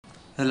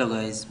Hello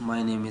guys,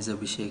 my name is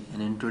Abhishek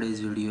and in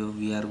today's video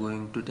we are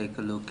going to take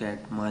a look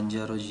at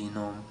Manjaro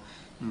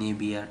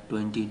Gnome-Nibia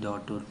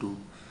 20.02.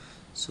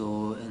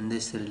 So in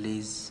this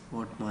release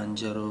what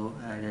Manjaro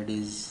added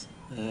is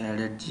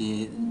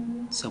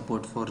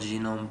support for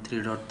Gnome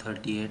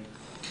 3.38.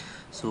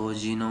 So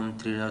Gnome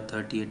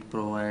 3.38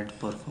 provide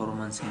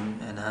performance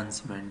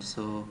enhancement.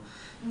 So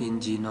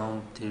in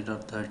Gnome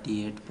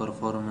 3.38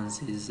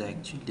 performance is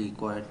actually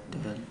quite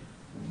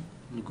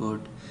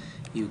good.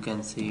 You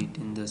can see it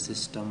in the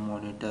system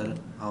monitor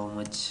how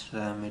much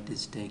RAM it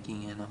is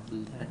taking and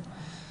all that.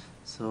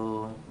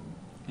 So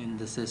in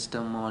the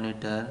system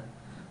monitor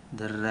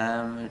the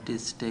RAM it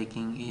is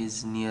taking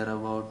is near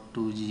about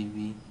 2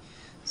 GB.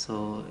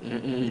 So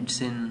it's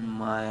in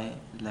my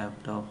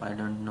laptop. I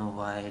don't know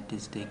why it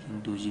is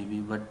taking 2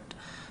 GB, but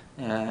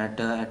at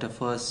a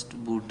first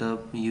boot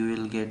up you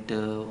will get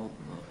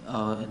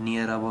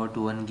near about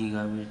 1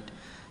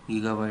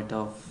 gigabyte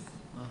of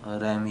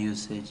RAM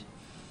usage.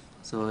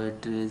 So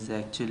it is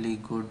actually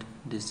good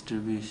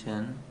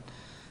distribution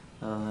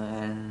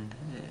and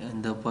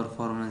the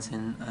performance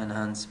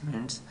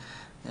enhancements.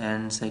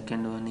 And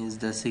second one is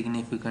the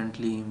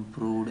significantly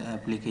improved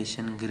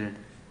application grid.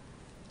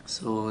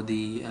 So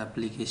the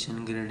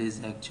application grid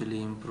is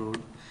actually improved.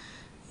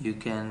 You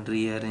can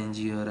rearrange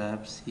your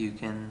apps, you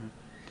can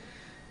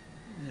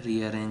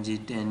rearrange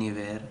it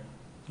anywhere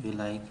you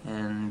like,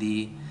 and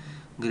the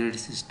grid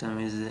system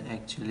is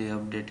actually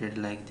updated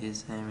like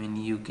this. I mean,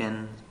 you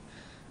can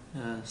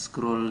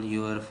scroll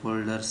your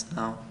folders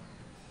now.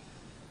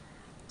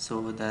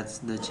 So that's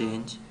the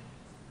change.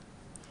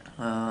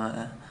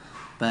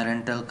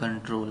 Parental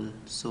control.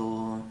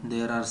 So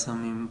there are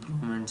some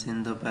improvements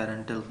in the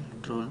parental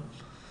control.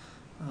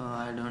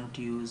 I don't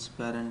use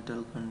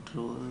parental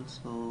control,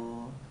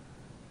 so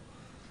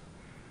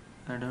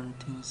I don't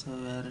think so.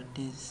 Where it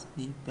is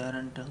the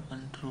parental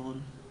control?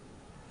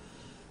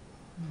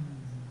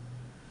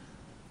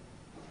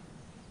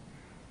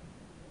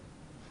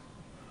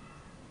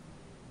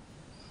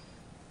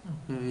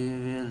 Okay,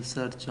 we will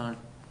search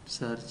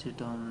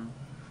it on.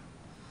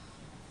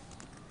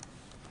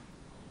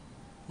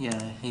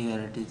 Yeah, here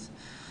it is.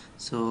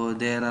 So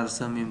there are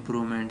some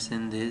improvements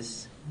in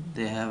this.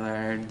 They have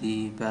added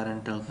the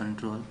parental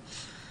control.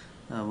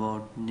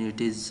 About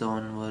it is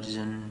on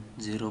version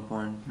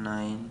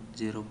 0.9,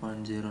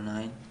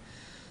 0.09.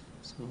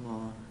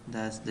 So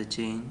that's the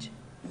change.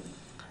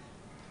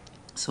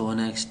 So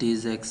next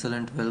is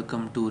excellent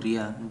welcome tour.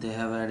 Yeah, they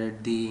have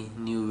added the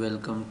new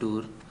welcome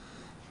tour.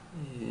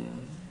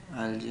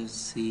 I'll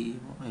just see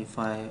if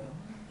I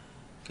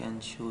can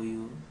show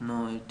you.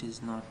 No, it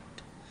is not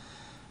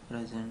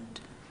present.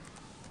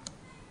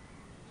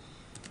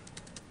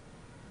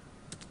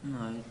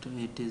 No,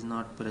 it is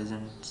not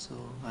present, so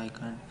I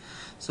can't.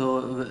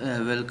 So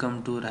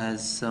welcome tour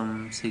has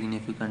some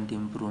significant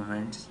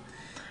improvements,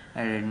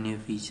 added new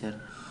feature.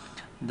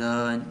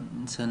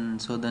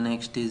 So the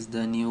next is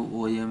the new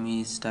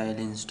OME style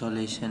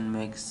installation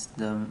makes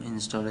the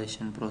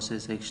installation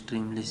process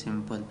extremely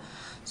simple.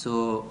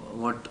 So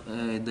what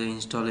the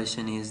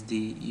installation is,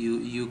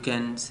 you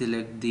can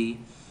select the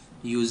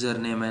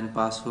username and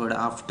password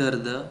after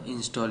the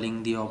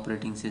installing the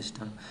operating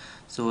system.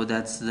 So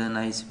that's the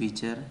nice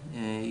feature.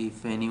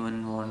 If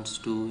anyone wants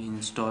to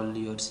install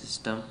your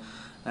system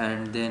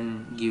and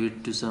then give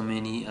it to some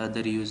any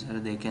other user,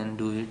 they can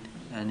do it,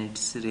 and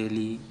it's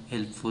really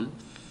helpful.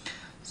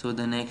 So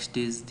the next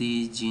is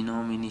the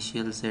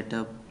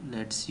Gnome-Initial-Setup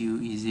lets you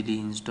easily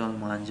install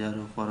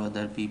Manjaro for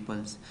other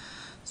people's.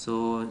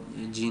 So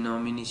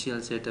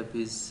Gnome-Initial-Setup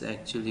is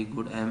actually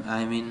good.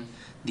 I mean,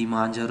 the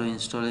Manjaro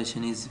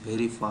installation is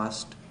very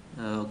fast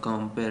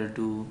compared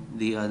to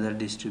the other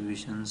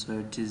distributions, so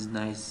it is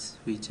nice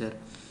feature.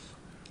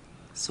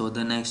 So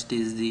the next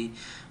is the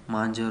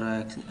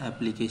Manjaro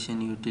application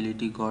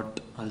utility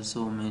got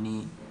also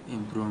many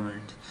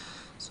improvements.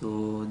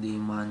 So the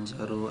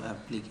Manjaro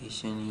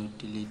application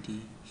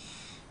utility,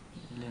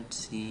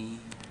 let's see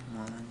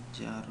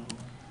Manjaro.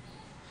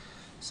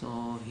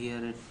 So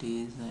here it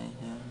is. I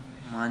have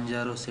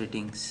Manjaro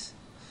settings.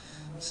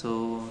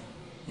 So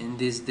in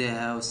this they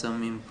have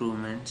some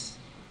improvements.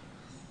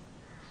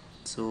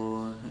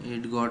 So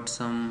it got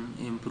some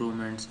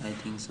improvements, I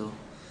think so.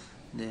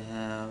 They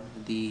have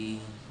the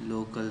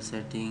local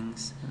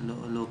settings,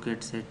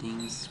 locate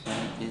settings,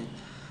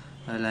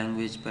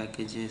 language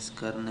packages,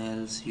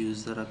 kernels,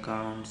 user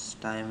accounts,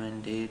 time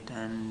and date,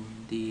 and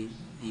the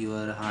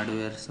your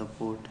hardware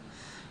support,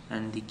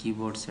 and the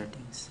keyboard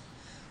settings.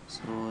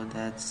 So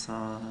that's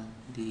the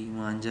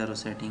Manjaro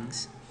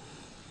settings.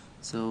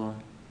 So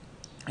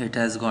it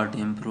has got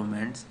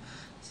improvements.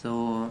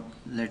 So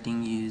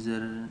letting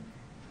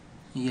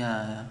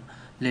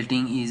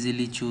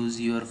easily choose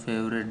your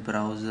favorite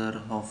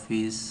browser,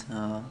 office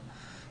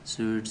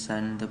suites,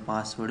 and the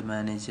password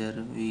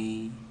manager.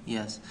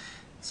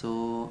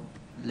 So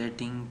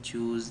letting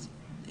choose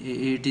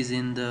it is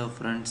in the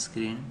front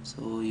screen,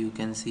 so you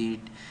can see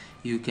it.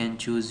 You can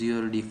choose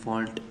your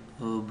default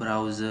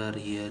browser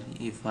here.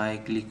 If I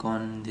click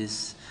on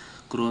this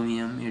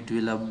Chromium, it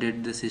will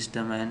update the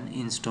system and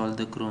install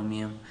the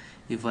Chromium.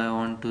 If I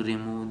want to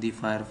remove the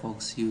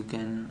Firefox, you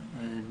can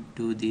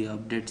do the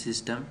update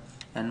system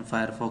and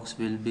Firefox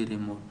will be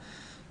removed.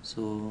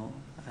 So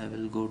I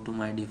will go to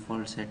my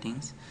default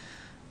settings.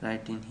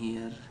 Right in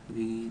here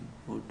we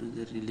go to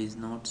the release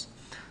notes.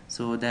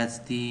 So that's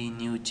the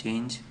new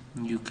change.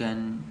 You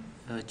can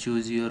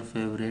choose your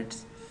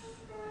favorites.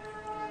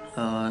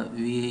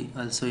 We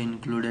also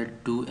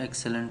included two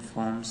excellent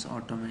forms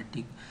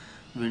automatic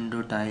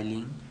window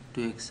tiling,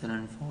 two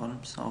excellent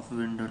forms of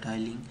window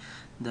tiling,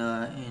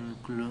 the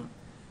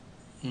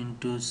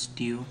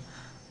intuitive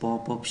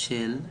pop-up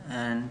shell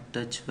and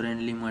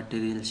touch-friendly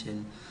material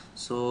shell.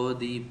 So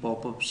the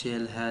pop-up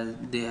shell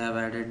they have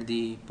added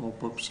the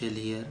pop-up shell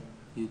here.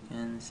 You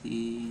can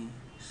see,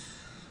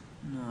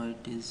 no,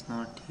 it is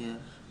not here.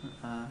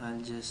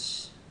 I'll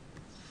just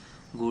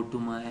go to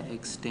my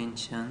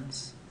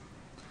extensions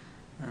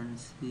and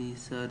see,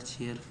 search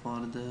here for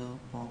the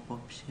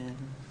pop-up shell.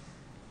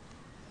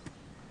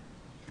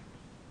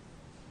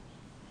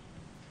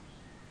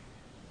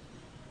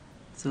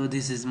 So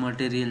this is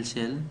material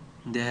shell.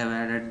 They have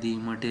added the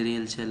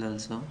material shell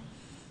also.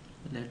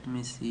 Let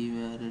me see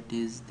where it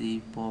is, the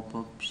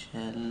pop-up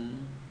shell.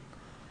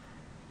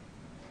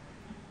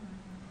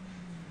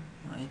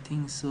 I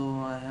think so.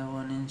 I have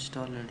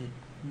uninstalled it.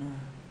 No,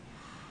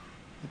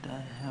 but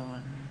I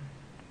haven't.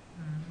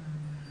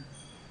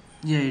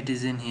 Yeah, it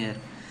is in here.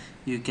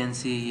 You can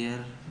see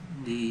here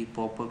the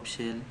pop-up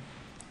shell.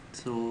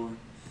 So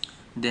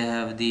they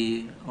have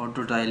the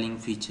auto tiling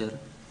feature.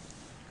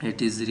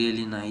 It is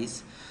really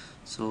nice.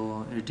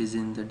 So it is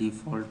in the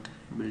default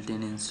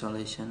built-in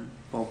installation.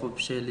 Pop-up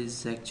shell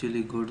is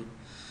actually good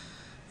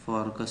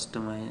for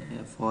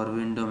for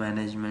window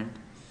management.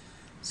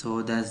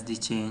 So that's the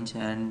change.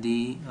 And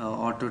the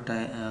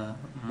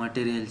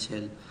material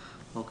shell.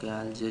 Okay,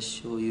 I'll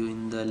just show you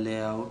in the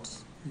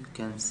layouts. You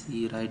can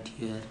see right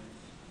here.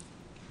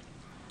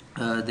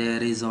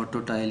 There is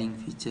auto tiling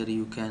feature.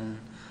 You can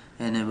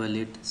enable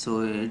it.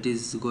 So it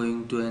is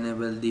going to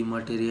enable the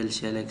material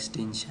shell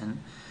extension,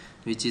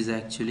 which is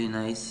actually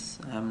nice.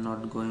 I am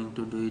not going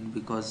to do it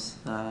because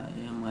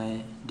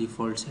my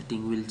default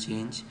setting will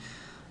change.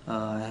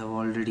 I have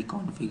already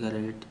configured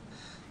it.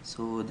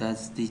 So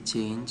that's the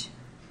change.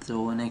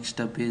 So next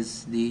up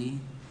is the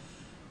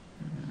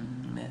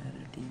where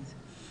it is.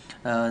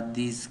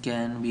 These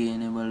can be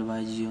enabled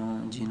by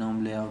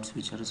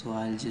Gnome-Layout-Switcher. So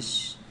I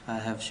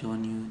have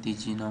shown you the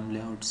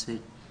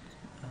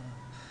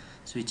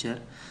Gnome-Layout-Switcher.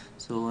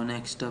 So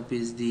next up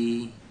is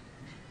the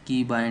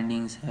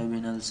Keybindings have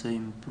been also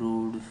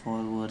improved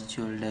for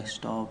virtual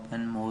desktop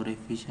and more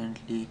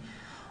efficiently,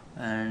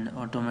 and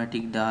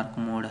automatic dark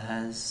mode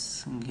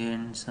has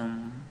gained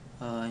some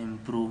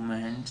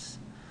improvements.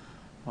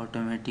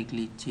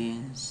 Automatically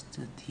changed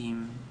the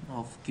theme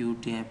of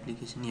Qt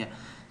application. Yeah,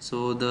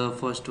 so the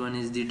first one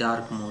is the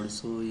dark mode.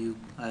 So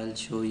I'll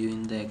show you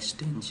in the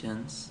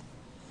extensions.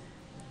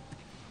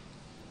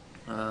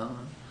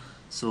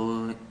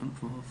 So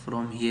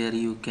from here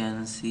you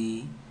can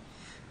see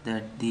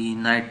that the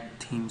night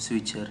theme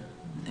switcher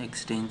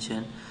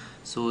extension.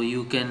 So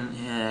you can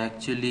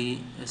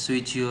actually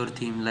switch your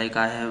theme like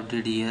I have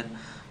did here.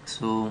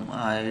 So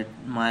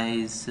my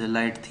is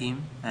light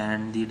theme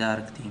and the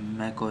dark theme,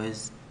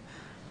 macOS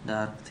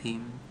dark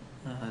theme,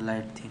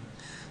 light theme.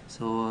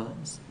 So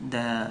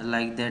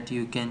like that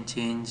you can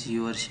change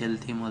your shell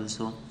theme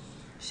also,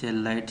 shell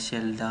light,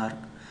 shell dark,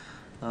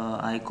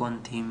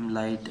 icon theme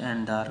light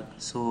and dark.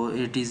 So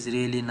it is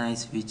really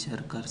nice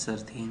feature, cursor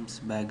themes,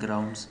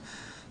 backgrounds.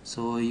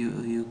 So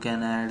you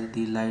can add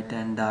the light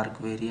and dark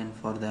variant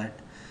for that.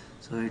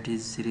 So it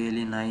is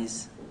really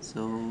nice.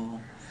 So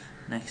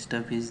next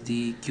up is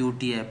the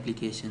Qt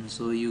application.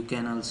 So you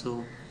can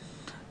also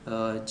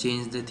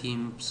change the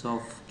themes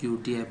of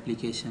Qt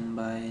application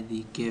by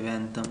the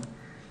Keybindings.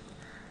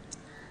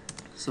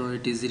 So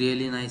it is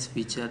really nice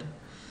feature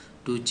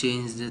to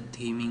change the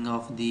theming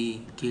of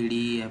the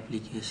KDE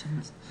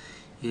applications.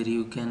 Here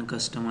you can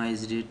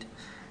customize it.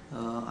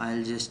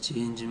 I'll just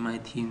change my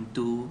theme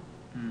to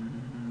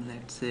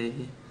let's say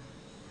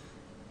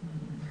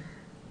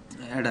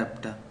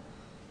adapter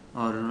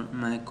or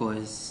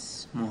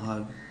macOS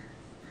Mojave.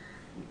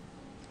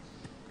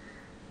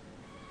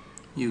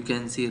 You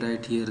can see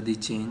right here the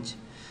change.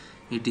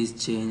 It is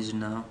changed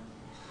now.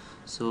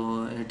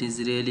 So it is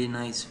really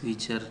nice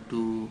feature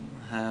to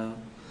have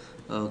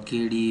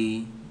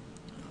KDE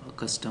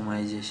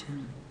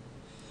customization.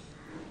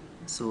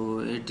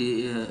 So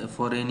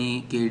for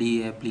any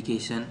KDE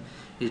application,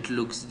 it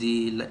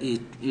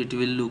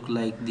will look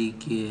like the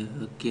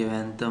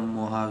Keybindings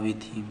Mojave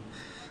theme.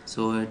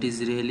 So it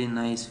is really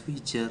nice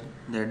feature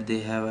that they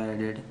have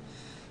added.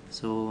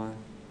 So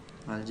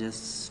I'll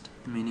just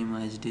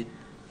minimize it.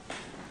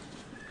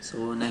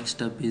 So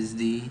next up is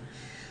the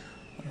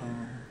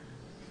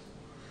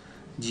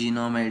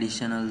Gnome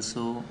edition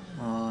also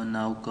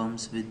now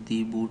comes with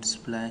the boot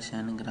splash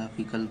and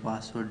graphical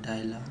password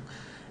dialog,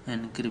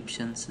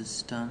 encrypted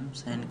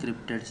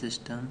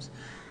systems,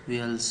 We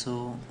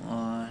also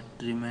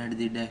trimmed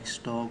the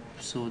desktop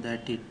so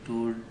that it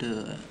would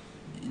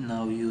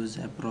now use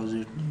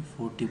approximately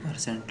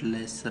 40%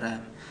 less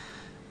RAM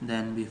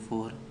than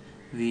before.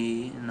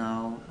 We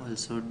now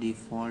also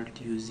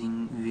default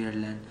using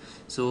Wayland.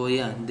 So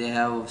yeah, they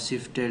have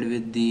shifted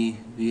with the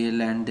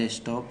Wayland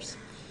desktops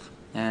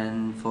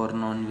and for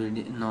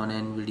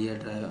non-Nvidia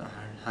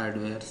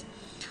hardwares.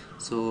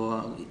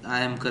 So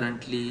I am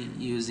currently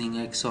using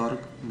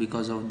Xorg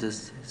because of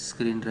this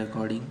screen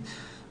recording,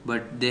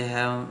 but they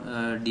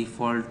have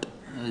default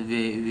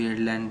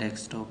Wayland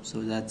desktop,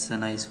 so that's a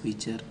nice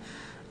feature.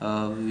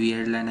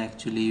 Wayland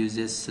actually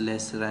uses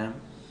less RAM,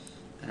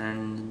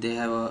 and they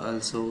have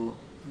also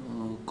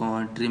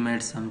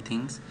trimmed some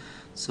things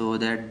so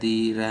that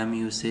the RAM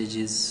usage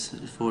is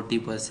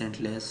 40%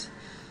 less.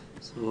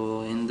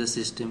 So in the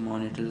system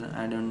monitor,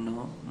 I don't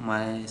know,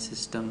 my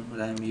system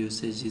RAM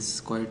usage is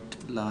quite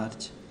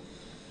large.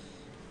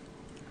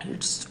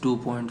 It's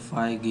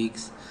 2.5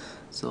 gigs.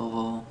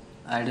 So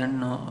I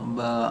don't know,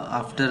 but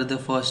after the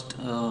first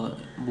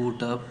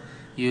boot up,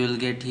 you will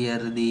get here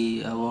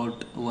the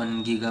about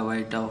 1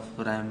 gigabyte of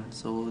RAM.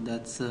 So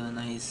that's a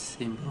nice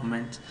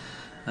improvement.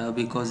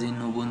 Because in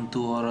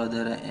Ubuntu or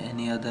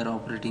any other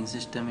operating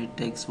system, it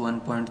takes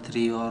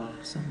 1.3 or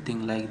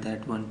something like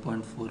that,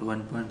 1.4,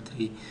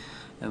 1.3.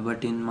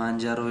 But in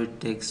Manjaro it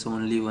takes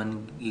only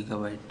 1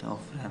 gigabyte of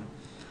RAM.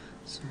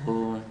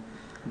 So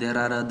there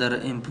are other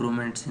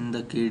improvements in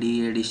the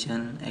KDE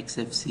edition,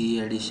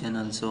 XFCE edition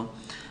also,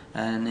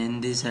 and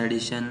in this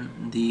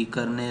edition the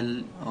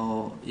kernel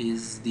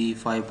is the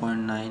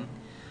 5.9.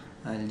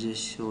 I'll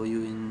just show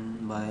you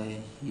in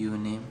by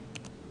uname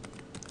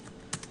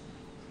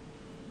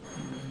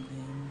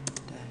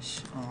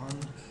dash all.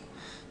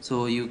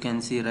 So you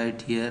can see right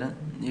here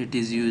it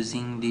is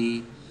using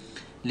the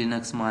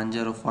Linux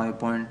Manjaro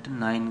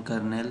 5.9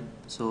 kernel.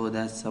 So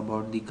that's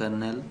about the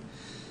kernel.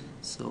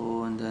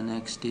 So the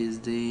next is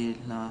the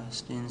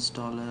last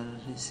installer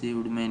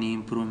received many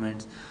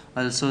improvements.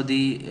 Also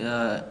the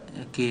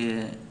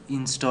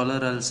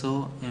installer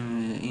also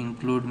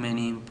include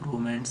many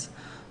improvements.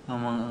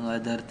 Among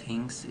other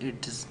things,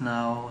 it is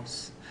now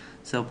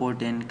support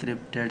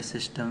encrypted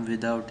system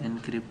without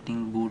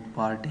encrypting boot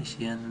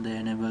partition.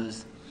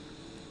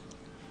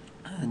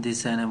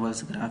 This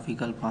enables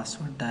graphical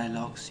password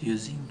dialogs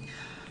using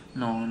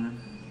non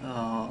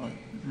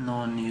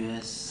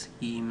non-US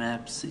key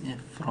maps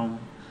from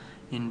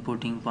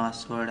inputting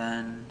password,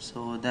 and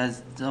so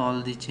that's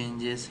all the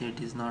changes. It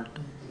is not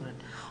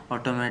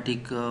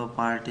automatic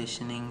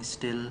partitioning,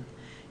 still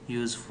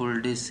use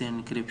full disk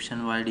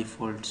encryption by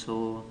default.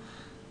 So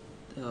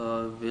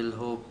we'll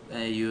hope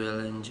you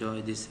will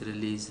enjoy this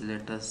release.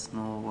 Let us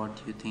know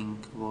what you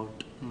think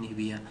about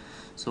Nibia.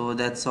 So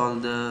that's all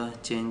the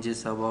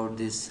changes about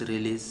this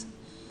release.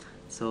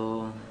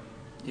 So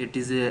it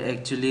is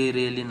actually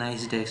really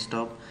nice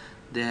desktop.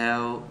 They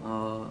have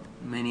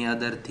many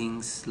other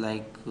things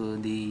like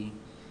they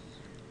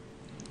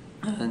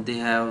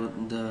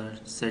have the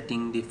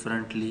setting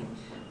differently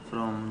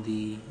from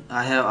the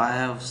I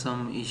have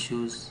some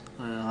issues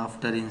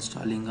after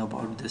installing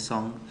about the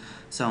sound.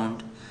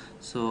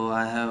 So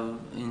I have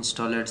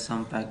installed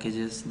some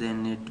packages,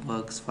 then it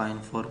works fine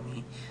for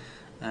me.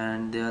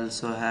 And they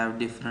also have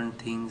different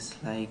things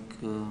like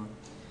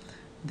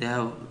they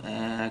have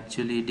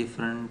actually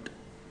different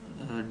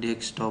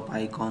desktop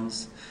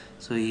icons.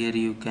 So here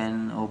you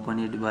can open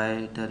it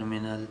by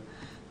terminal.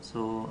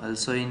 So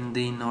also in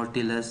the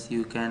Nautilus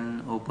you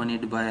can open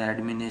it by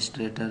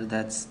administrator.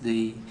 That's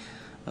the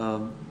uh,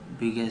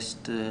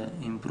 biggest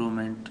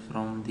improvement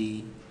from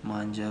the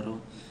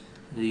Manjaro.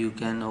 You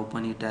can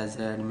open it as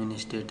an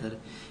administrator.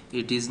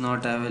 It is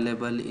not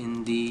available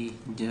in the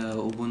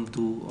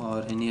Ubuntu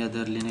or any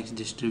other Linux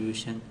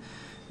distribution,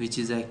 which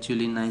is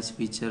actually nice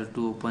feature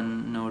to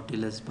open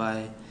Nautilus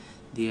by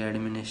the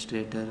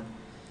administrator.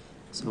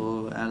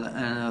 So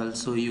and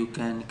also you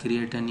can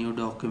create a new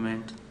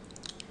document.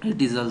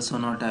 It is also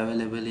not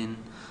available in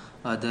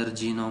other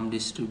Gnome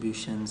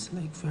distributions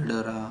like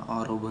Fedora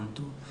or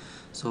Ubuntu.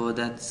 So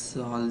that's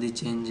all the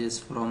changes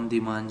from the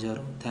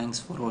Manjaro. Thanks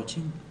for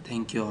watching.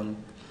 Thank you all.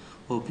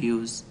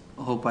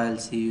 Hope I'll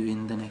see you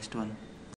in the next one.